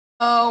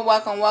Hello,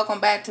 welcome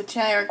back to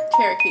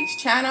Cherokee's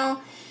channel.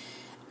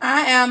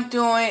 I am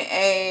doing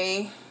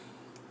a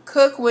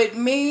cook with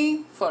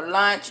me for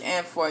lunch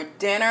and for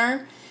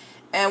dinner.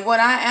 And what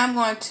I am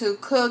going to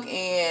cook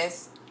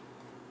is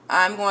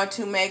I'm going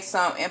to make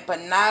some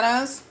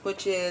empanadas,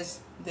 which is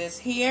this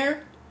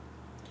here.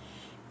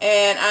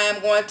 And I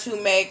am going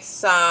to make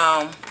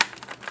some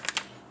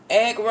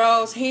egg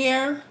rolls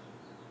here.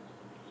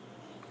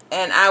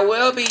 And I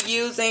will be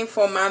using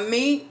for my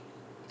meat,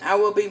 I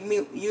will be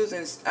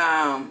using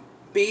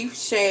beef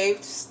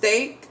shaved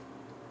steak.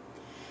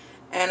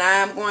 And I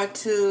am going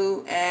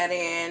to add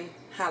in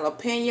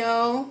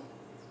jalapeno,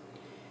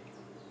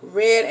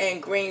 red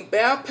and green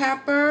bell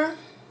pepper.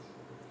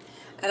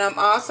 And I'm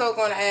also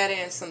going to add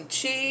in some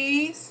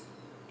cheese.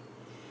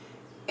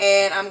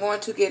 And I'm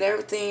going to get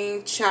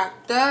everything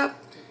chopped up.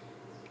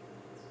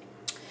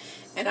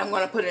 And I'm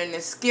going to put it in the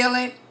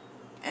skillet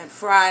and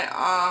fry it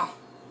all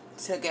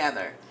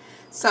together.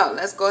 So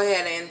let's go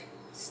ahead and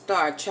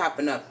start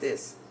chopping up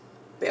this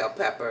bell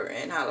pepper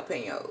and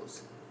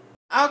jalapenos.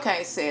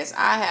 Okay, sis,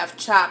 I have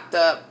chopped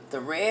up the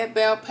red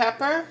bell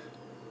pepper,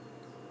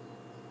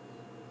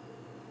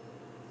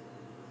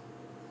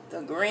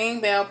 the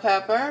green bell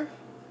pepper,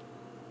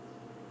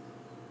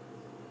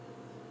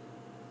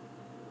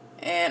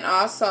 and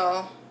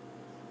also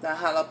the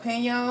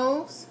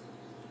jalapenos.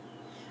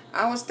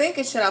 I was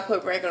thinking, should I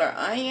put regular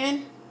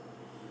onion?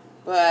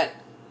 But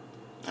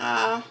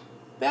bell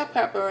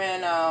pepper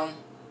and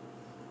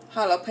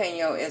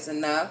jalapeno is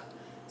enough.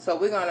 So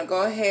we're going to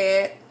go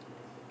ahead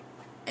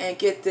and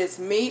get this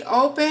meat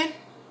open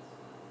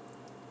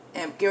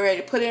and get ready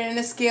to put it in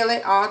the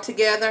skillet all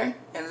together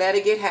and let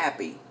it get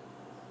happy.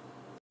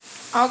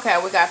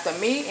 Okay, we got the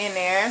meat in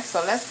there,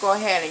 so let's go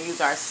ahead and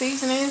use our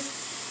seasonings.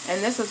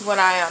 And this is what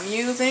I am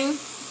using: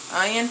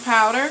 onion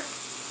powder,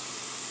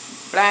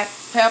 black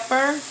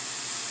pepper,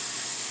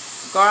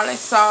 garlic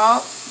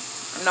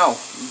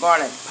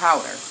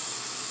powder,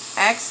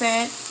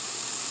 accent,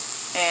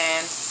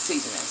 and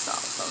seasoning salt.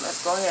 So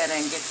let's go ahead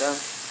and get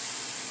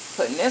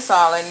putting this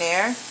all in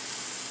there.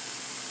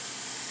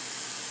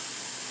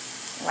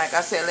 Like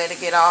I said, let it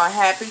get all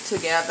happy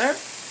together.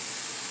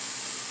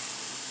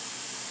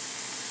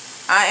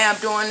 I am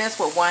doing this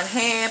with one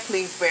hand.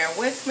 Please bear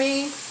with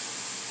me.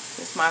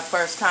 This is my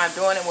first time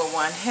doing it with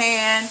one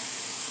hand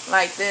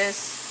like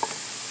this.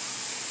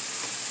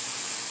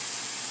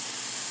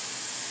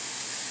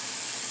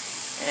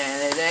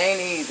 And it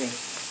ain't easy.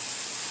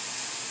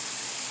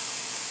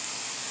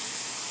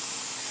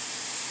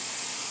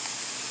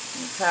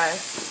 Okay,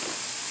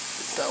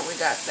 so we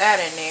got that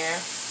in there.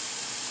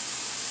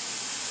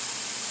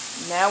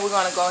 Now we're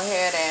going to go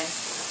ahead and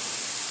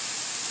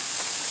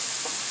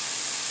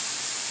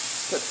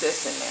put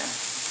this in there.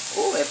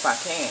 Ooh, if I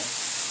can.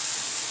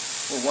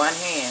 With one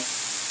hand.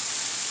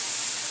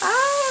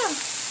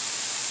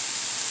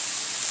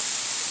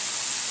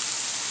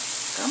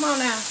 Come on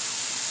now.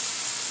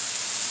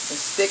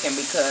 It's sticking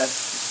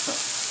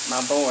because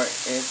my board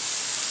is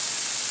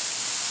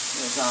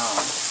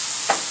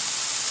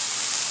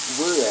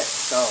wood,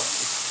 so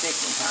it's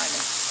sticking kind of.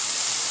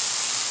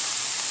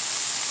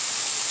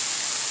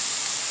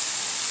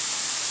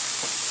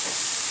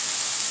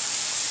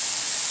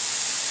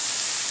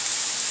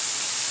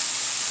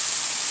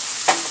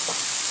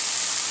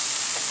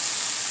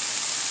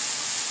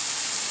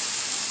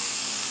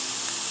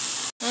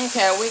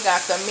 Okay, we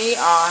got the meat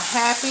all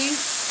happy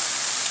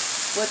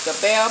with the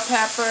bell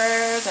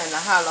peppers and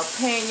the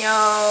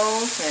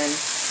jalapenos, and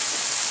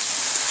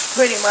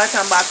pretty much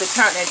I'm about to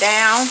turn it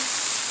down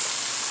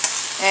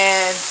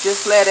and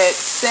just let it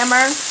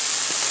simmer.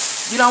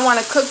 You don't want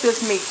to cook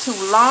this meat too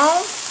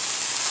long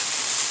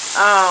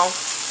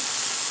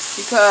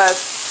because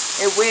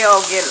it will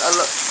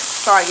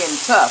start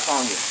getting tough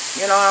on you.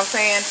 You know what I'm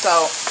saying?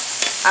 So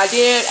I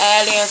did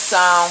add in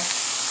some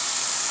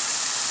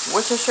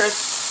Worcestershire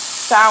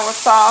sour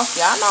sauce.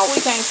 Y'all know we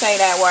can't say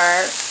that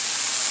word.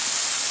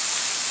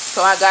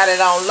 So I got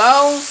it on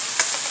low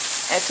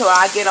until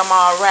I get them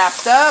all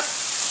wrapped up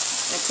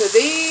into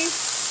these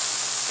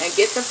and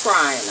get to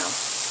frying them.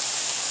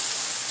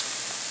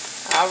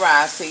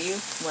 Alright, see you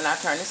when I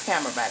turn this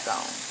camera back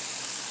on.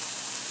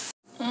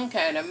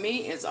 Okay, the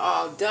meat is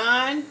all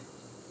done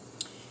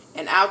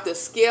and out the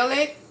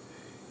skillet.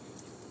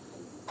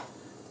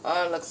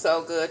 Oh, it looks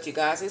so good, you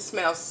guys. It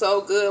smells so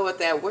good with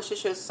that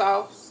Worcestershire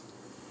sauce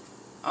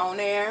on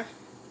there.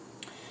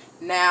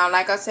 Now,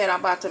 like I said, I'm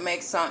about to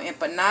make some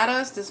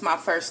empanadas. This is my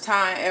first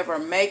time ever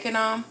making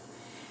them.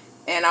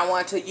 And I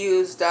want to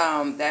use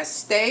that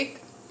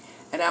steak.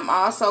 And I'm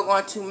also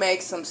going to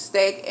make some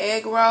steak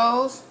egg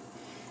rolls.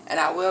 And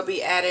I will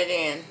be adding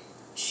in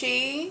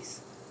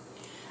cheese.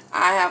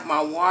 I have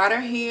my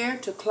water here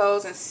to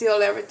close and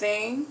seal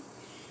everything.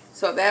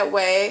 So that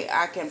way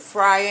I can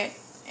fry it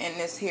in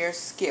this here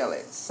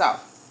skillet. So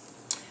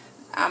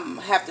I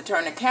have to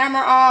turn the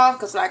camera off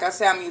because, like I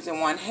said, I'm using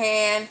one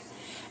hand.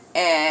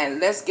 And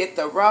let's get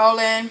the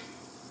rolling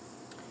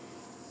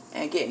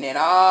and getting it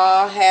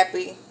all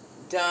happy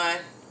done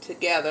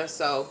together.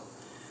 So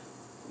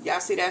y'all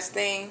see that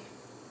thing?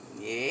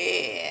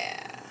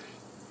 Yeah.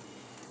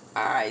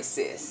 Alright,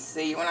 sis.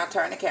 See you when I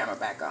turn the camera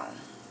back on.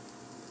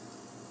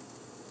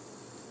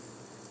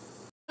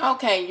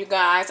 Okay, you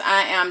guys,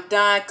 I am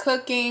done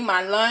cooking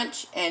my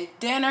lunch and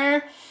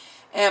dinner.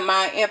 And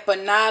my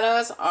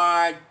empanadas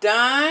are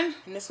done.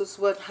 And this is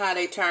how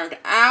they turned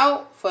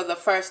out for the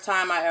first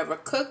time I ever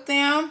cooked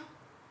them.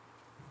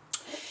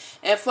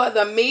 And for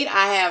the meat,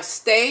 I have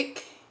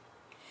steak.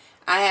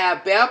 I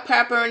have bell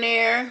pepper in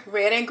there,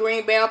 red and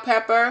green bell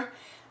pepper.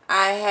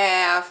 I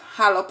have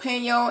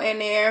jalapeno in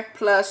there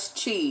plus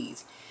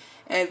cheese.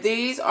 And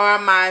these are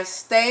my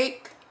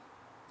steak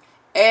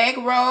egg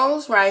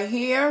rolls right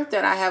here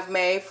that I have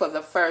made for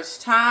the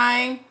first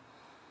time.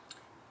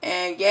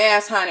 And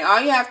yes, honey,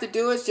 all you have to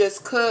do is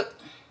just cook,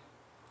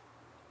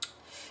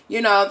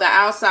 you know, the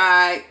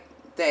outside,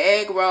 the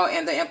egg roll,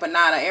 and the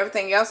empanada.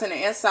 Everything else in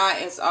the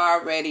inside is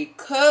already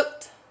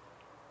cooked.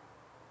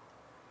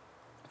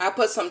 I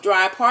put some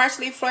dry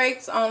parsley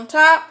flakes on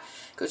top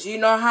because you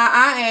know how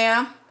I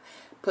am.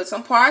 Put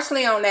some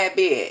parsley on that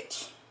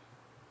bitch.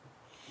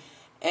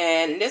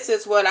 And this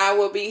is what I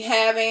will be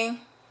having,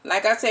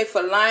 like I say,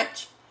 for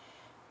lunch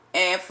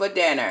and for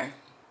dinner.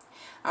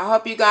 I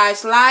hope you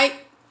guys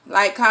like,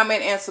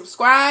 comment, and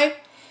subscribe.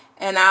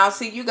 And I'll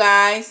see you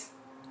guys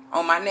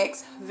on my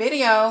next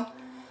video.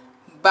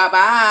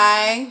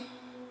 Bye-bye.